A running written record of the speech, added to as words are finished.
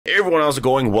Hey everyone, how's it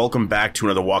going? Welcome back to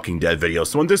another Walking Dead video.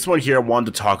 So in this one here, I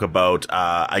wanted to talk about,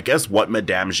 I guess what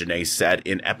Madam Genet said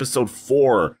in episode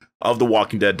 4 of The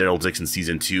Walking Dead Daryl Dixon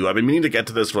Season 2. I've been meaning to get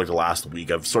to this for like the last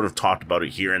week. I've sort of talked about it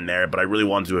here and there, but I really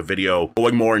wanted to do a video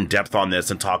going more in depth on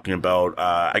this and talking about,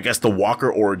 I guess the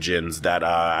Walker origins that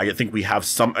I think we have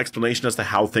some explanation as to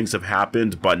how things have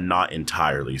happened, but not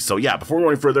entirely. So yeah, before we go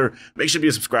any further, make sure to be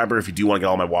a subscriber if you do want to get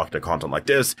all my Walking Dead content like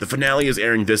this. The finale is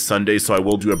airing this Sunday, so I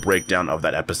will do a breakdown of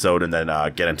that episode and then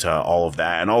get into all of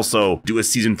that, and also do a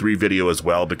Season 3 video as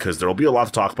well, because there will be a lot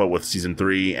to talk about with Season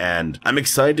 3, and I'm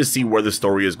excited to see where the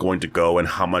story is going to go and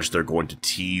how much they're going to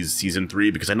tease Season 3,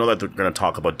 because I know that they're going to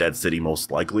talk about Dead City most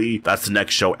likely. That's the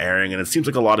next show airing, and it seems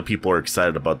like a lot of people are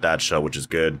excited about that show, which is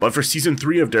good. But for Season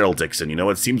 3 of Daryl Dixon, you know,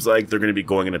 it seems like they're going to be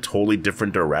going in a totally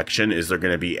different direction. Is there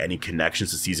going to be any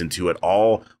connections to Season 2 at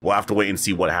all? We'll have to wait and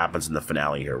see what happens in the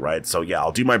finale here, right? So yeah,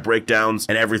 I'll do my breakdowns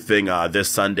and everything this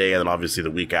Sunday, and then obviously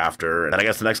the week after, and I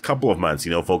guess the next couple of months,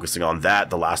 you know, focusing on that,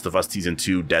 The Last of Us Season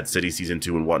 2, Dead City Season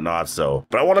 2, and whatnot. So,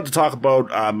 but I wanted to talk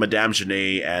about Madame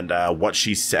Genet and what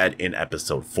she said in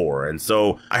episode 4. And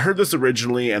so I heard this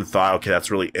originally and thought, okay,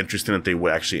 that's really interesting that they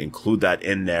would actually include that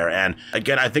in there. And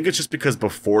again, I think it's just because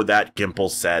before that, Gimple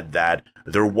said that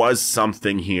there was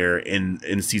something here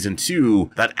in Season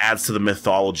 2 that adds to the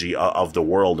mythology of the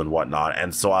world and whatnot.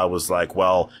 And so I was like,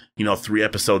 well, you know, 3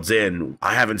 episodes in,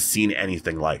 I haven't seen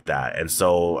anything like that. And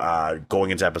so going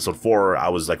into episode 4, I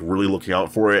was like really looking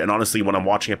out for it. And honestly, when I'm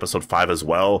watching episode 5 as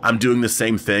well, I'm doing the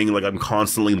same thing. Like, I'm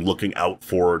constantly looking out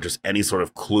for just any sort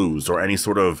of clues or any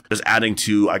sort of just adding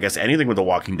to, I guess, anything with The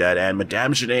Walking Dead. And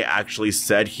Madame Genet actually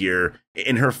said here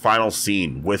in her final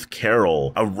scene with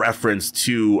Carol, a reference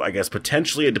to, I guess,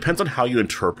 potentially, it depends on how you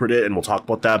interpret it, and we'll talk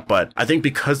about that, but I think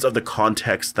because of the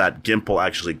context that Gimple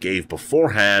actually gave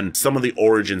beforehand, some of the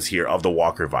origins here of the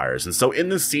Walker virus. And so in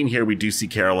this scene here, we do see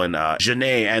Carol and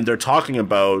Genet, and they're talking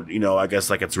about, you know, I guess,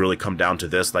 like, it's really come down to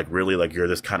this, like, really, like, you're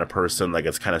this kind of person, like,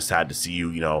 it's kind of sad to see you,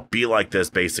 you know, be like this,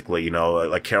 basically, you know,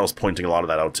 like, Carol's pointing a lot of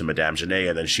that out to Madame Genet,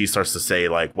 and then she starts to say,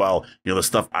 like, well, you know, the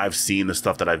stuff I've seen, the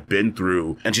stuff that I've been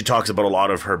through, and she talks about a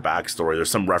lot of her backstory. There's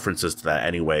some references to that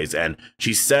anyways, and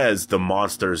she says the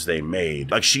monsters they made,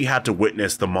 like, she had to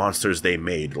witness the monsters they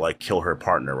made, like, kill her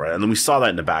partner, right? And then we saw that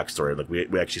in the backstory, like,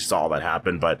 we actually saw that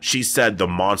happen, but she said the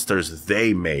monsters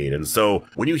they made. And so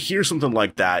when you hear something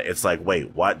like that, it's like,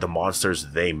 wait, what? The monsters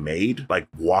they made? Like,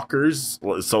 walkers?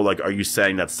 So, like, are you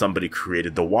saying that somebody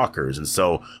created the walkers? And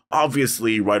so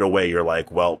obviously right away you're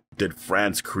like, well, did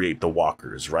France create the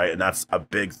walkers, right? And that's a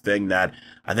big thing that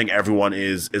I think everyone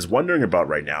is wondering about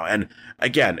right now. And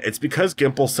again, it's because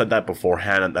Gimple said that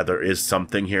beforehand and that there is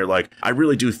something here. Like, I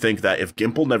really do think that if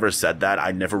Gimple never said that,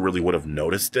 I never really would have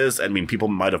noticed this. I mean, people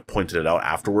might have pointed it out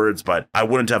afterwards, but I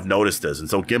wouldn't have noticed this. And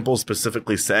so Gimple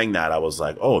specifically saying that, I was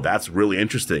like, oh, that's really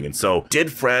interesting. And so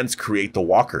did France create the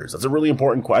walkers? That's a really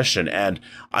important question. And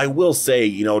I will say,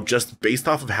 you know, just based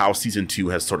off of how Season 2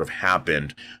 has sort of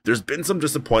happened, there's been some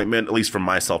disappointment, at least for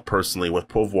myself personally, with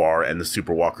Pouvoir and the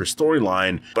Super Walker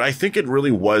storyline, but I think it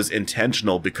really was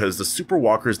intentional, because the Super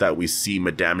Walkers that we see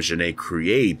Madame Genet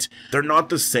create, they're not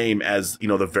the same as, you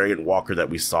know, the variant Walker that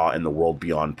we saw in the World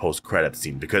Beyond post-credit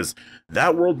scene, because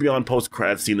that World Beyond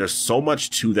post-credit scene, there's so much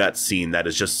to that scene that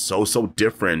is just so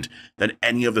different than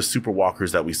any of the Super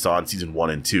Walkers that we saw in Season 1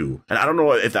 and 2. And I don't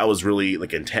know if that was really,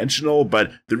 like, intentional,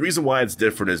 but the reason why it's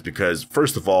different is because,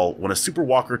 first of all, when a Super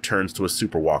Walker turns to a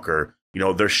Super Walker, you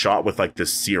know, they're shot with, like,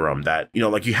 this serum that, you know,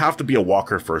 like, you have to be a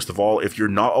walker, first of all. If you're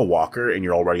not a walker and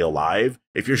you're already alive,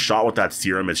 if you're shot with that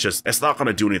serum, it's not going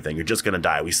to do anything. You're just going to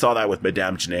die. We saw that with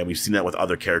Madame Genet. We've seen that with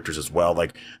other characters as well.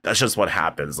 Like, that's just what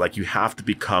happens. Like, you have to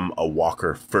become a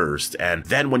walker first. And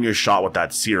then when you're shot with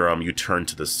that serum, you turn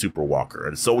to the Super Walker.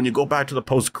 And so when you go back to the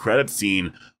post-credit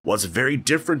scene, what's very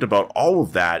different about all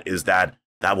of that is that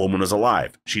that woman was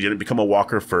alive. She didn't become a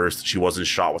walker first. She wasn't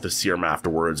shot with a serum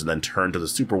afterwards and then turned to the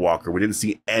Super Walker. We didn't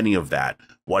see any of that.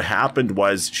 What happened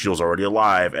was she was already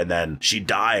alive, and then she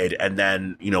died, and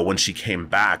then, you know, when she came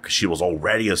back, she was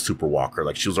already a Super Walker.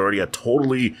 Like, she was already a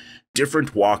totally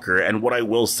different walker. And what I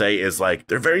will say is, like,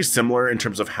 they're very similar in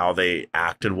terms of how they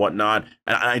act and whatnot.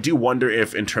 And I do wonder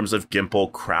if, in terms of Gimple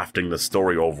crafting the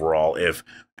story overall, if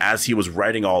as he was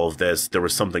writing all of this, there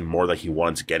was something more that he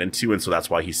wanted to get into, and so that's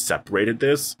why he separated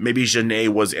this. Maybe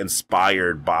Genet was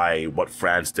inspired by what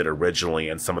France did originally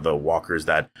and some of the walkers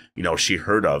that, you know, she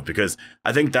heard of, because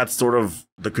I think that's sort of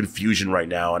the confusion right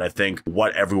now, and I think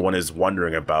what everyone is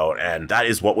wondering about, and that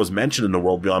is what was mentioned in the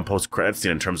World Beyond post-credits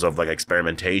scene in terms of, like,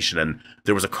 experimentation. And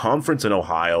there was a conference in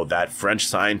Ohio that French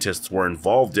scientists were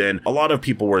involved in. A lot of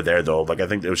people were there, though. Like, I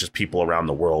think it was just people around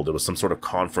the world. It was some sort of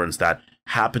conference that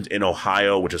happened in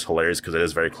Ohio, which is hilarious because it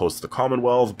is very close to the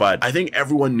Commonwealth. But I think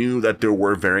everyone knew that there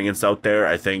were variants out there.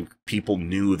 I think people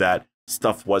knew that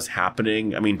stuff was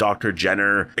happening. I mean, Dr.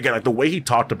 Jenner, again, like the way he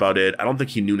talked about it, I don't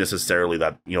think he knew necessarily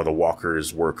that, you know, the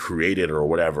walkers were created or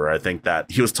whatever. I think that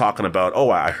he was talking about, oh,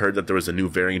 I heard that there was a new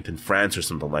variant in France or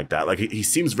something like that. Like he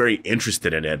seems very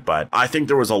interested in it, but I think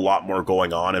there was a lot more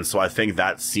going on. And so I think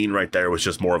that scene right there was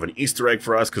just more of an Easter egg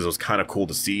for us because it was kind of cool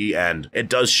to see. And it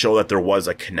does show that there was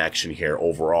a connection here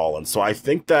overall. And so I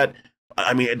think that,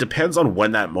 I mean, it depends on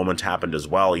when that moment happened as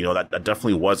well. You know, that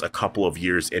definitely was a couple of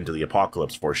years into the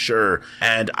apocalypse for sure.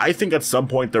 And I think at some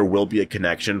point there will be a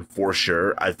connection for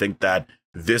sure. I think that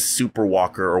this super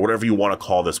walker, or whatever you want to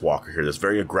call this walker here, this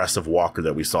very aggressive walker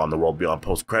that we saw in the World Beyond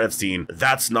post-credit scene,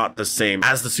 that's not the same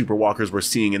as the super walkers we're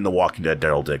seeing in The Walking Dead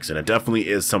Daryl Dixon. It definitely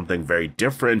is something very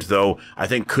different, though I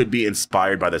think could be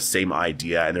inspired by the same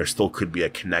idea, and there still could be a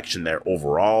connection there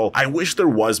overall. I wish there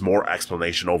was more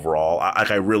explanation overall.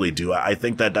 I really do. I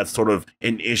think that that's sort of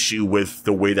an issue with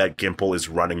the way that Gimple is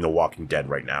running The Walking Dead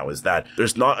right now, is that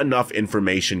there's not enough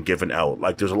information given out.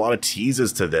 Like, there's a lot of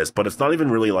teases to this, but it's not even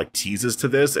really like teases to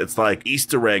this. It's like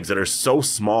Easter eggs that are so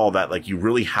small that like you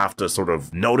really have to sort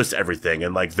of notice everything,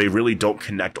 and like they really don't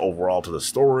connect overall to the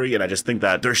story. And I just think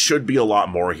that there should be a lot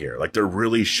more here. Like there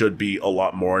really should be a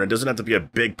lot more, and it doesn't have to be a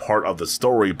big part of the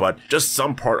story, but just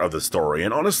some part of the story.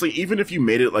 And honestly, even if you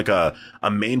made it like a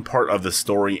main part of the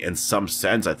story in some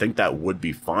sense, I think that would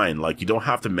be fine. Like you don't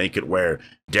have to make it where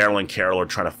Daryl and Carol are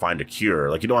trying to find a cure.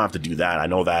 Like you don't have to do that. I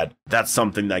know that that's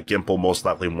something that Gimple most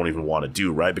likely won't even want to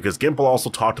do, right? Because Gimple also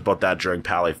talked about that during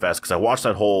Palais Fest, because I watched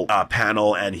that whole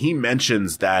panel, and he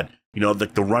mentions that, you know,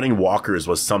 the running walkers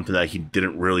was something that he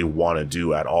didn't really want to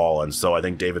do at all. And so I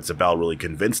think David Zabel really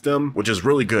convinced him, which is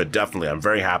really good. Definitely. I'm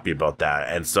very happy about that.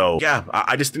 And so, yeah,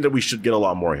 I just think that we should get a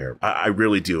lot more here. I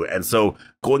really do. And so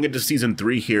going into season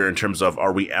 3 here, in terms of,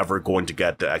 are we ever going to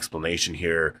get the explanation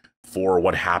here for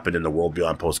what happened in the World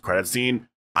Beyond post-credit scene?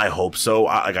 I hope so.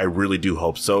 I really do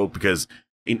hope so, because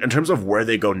in terms of where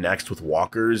they go next with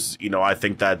walkers, you know, I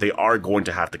think that they are going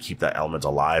to have to keep that element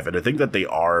alive. And I think that they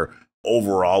are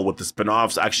overall with the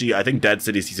spinoffs. Actually, I think Dead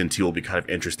City season 2 will be kind of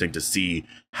interesting to see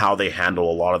how they handle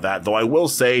a lot of that. Though I will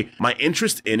say my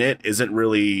interest in it isn't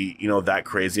really, you know, that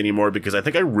crazy anymore, because I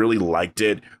think I really liked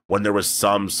it when there was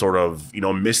some sort of, you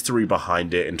know, mystery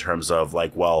behind it in terms of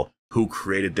like, well, who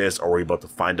created this? Or are we about to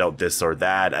find out this or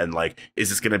that? And like, is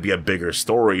this going to be a bigger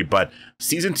story? But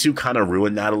season 2 kind of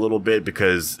ruined that a little bit,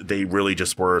 because they really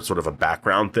just were sort of a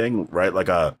background thing, right? Like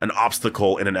an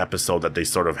obstacle in an episode that they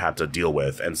sort of had to deal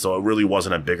with. And so it really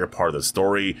wasn't a bigger part of the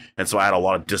story. And so I had a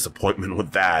lot of disappointment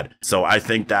with that. So I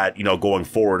think that, you know, going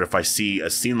forward, if I see a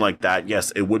scene like that,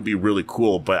 yes, it would be really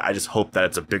cool, but I just hope that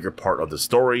it's a bigger part of the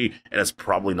story, and it's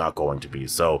probably not going to be.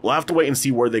 So we'll have to wait and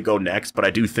see where they go next. But I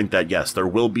do think that, yes, there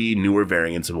will be newer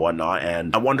variants and whatnot,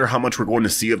 and I wonder how much we're going to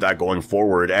see of that going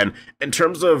forward. And in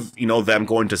terms of, you know, them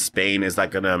going to Spain, is that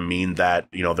going to mean that,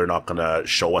 you know, they're not going to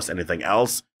show us anything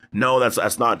else? No,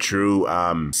 that's not true.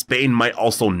 Spain might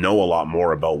also know a lot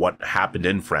more about what happened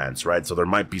in France, right? So there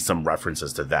might be some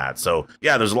references to that. So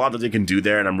yeah, there's a lot that they can do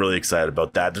there, and I'm really excited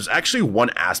about that. There's actually one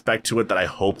aspect to it that I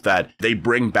hope that they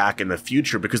bring back in the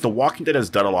future, because The Walking Dead has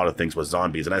done a lot of things with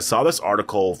zombies. And I saw this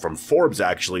article from Forbes,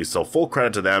 actually, so full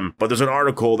credit to them. But there's an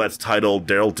article that's titled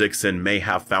 "Daryl Dixon May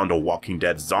Have Found a Walking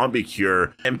Dead Zombie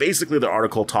Cure." And basically the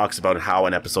article talks about how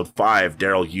in episode 5,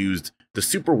 Daryl used the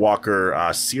Super Walker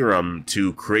serum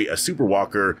to create a Super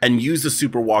Walker, and use the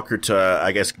Super Walker to,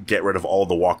 I guess, get rid of all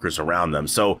the walkers around them.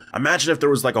 So imagine if there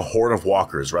was like a horde of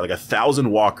walkers, right? Like 1,000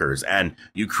 walkers, and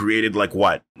you created like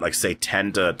what? Like say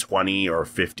 10 to 20 or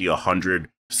 50, 100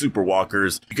 super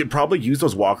walkers. You could probably use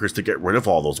those walkers to get rid of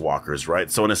all those walkers, right?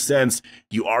 So in a sense,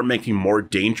 you are making more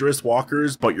dangerous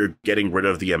walkers, but you're getting rid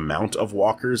of the amount of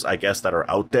walkers, I guess, that are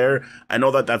out there. I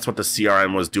know that that's what the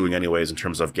CRM was doing anyways in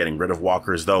terms of getting rid of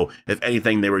walkers, though if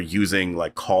anything, they were using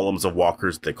like columns of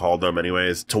walkers, they called them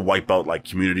anyways, to wipe out like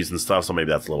communities and stuff. So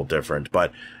maybe that's a little different.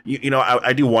 But you know,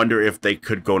 I do wonder if they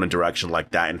could go in a direction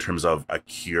like that in terms of a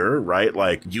cure, right?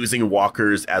 Like using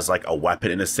walkers as like a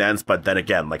weapon in a sense, but then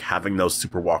again, like having those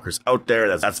super walkers out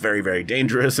there, that's very, very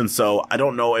dangerous. And so I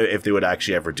don't know if they would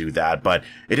actually ever do that, but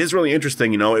it is really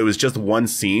interesting. You know, it was just one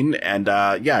scene, and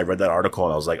yeah, I read that article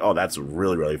and I was like, oh, that's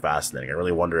really, really fascinating. I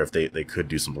really wonder if they could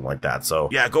do something like that. So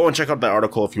yeah, go and check out that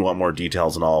article if you want more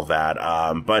details and all of that.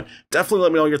 But definitely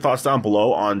let me know your thoughts down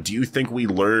below on, do you think we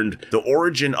learned the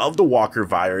origin of the Walker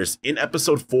virus in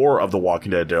episode 4 of The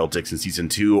Walking Dead Daryl Dixon season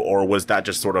 2, or was that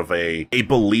just sort of a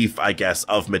belief, I guess,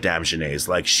 of Madame Genet's?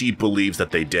 Like, she believes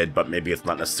that they did, but maybe it's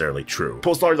not necessarily true.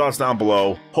 Post all your thoughts down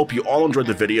below. Hope you all enjoyed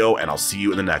the video, and I'll see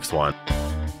you in the next one.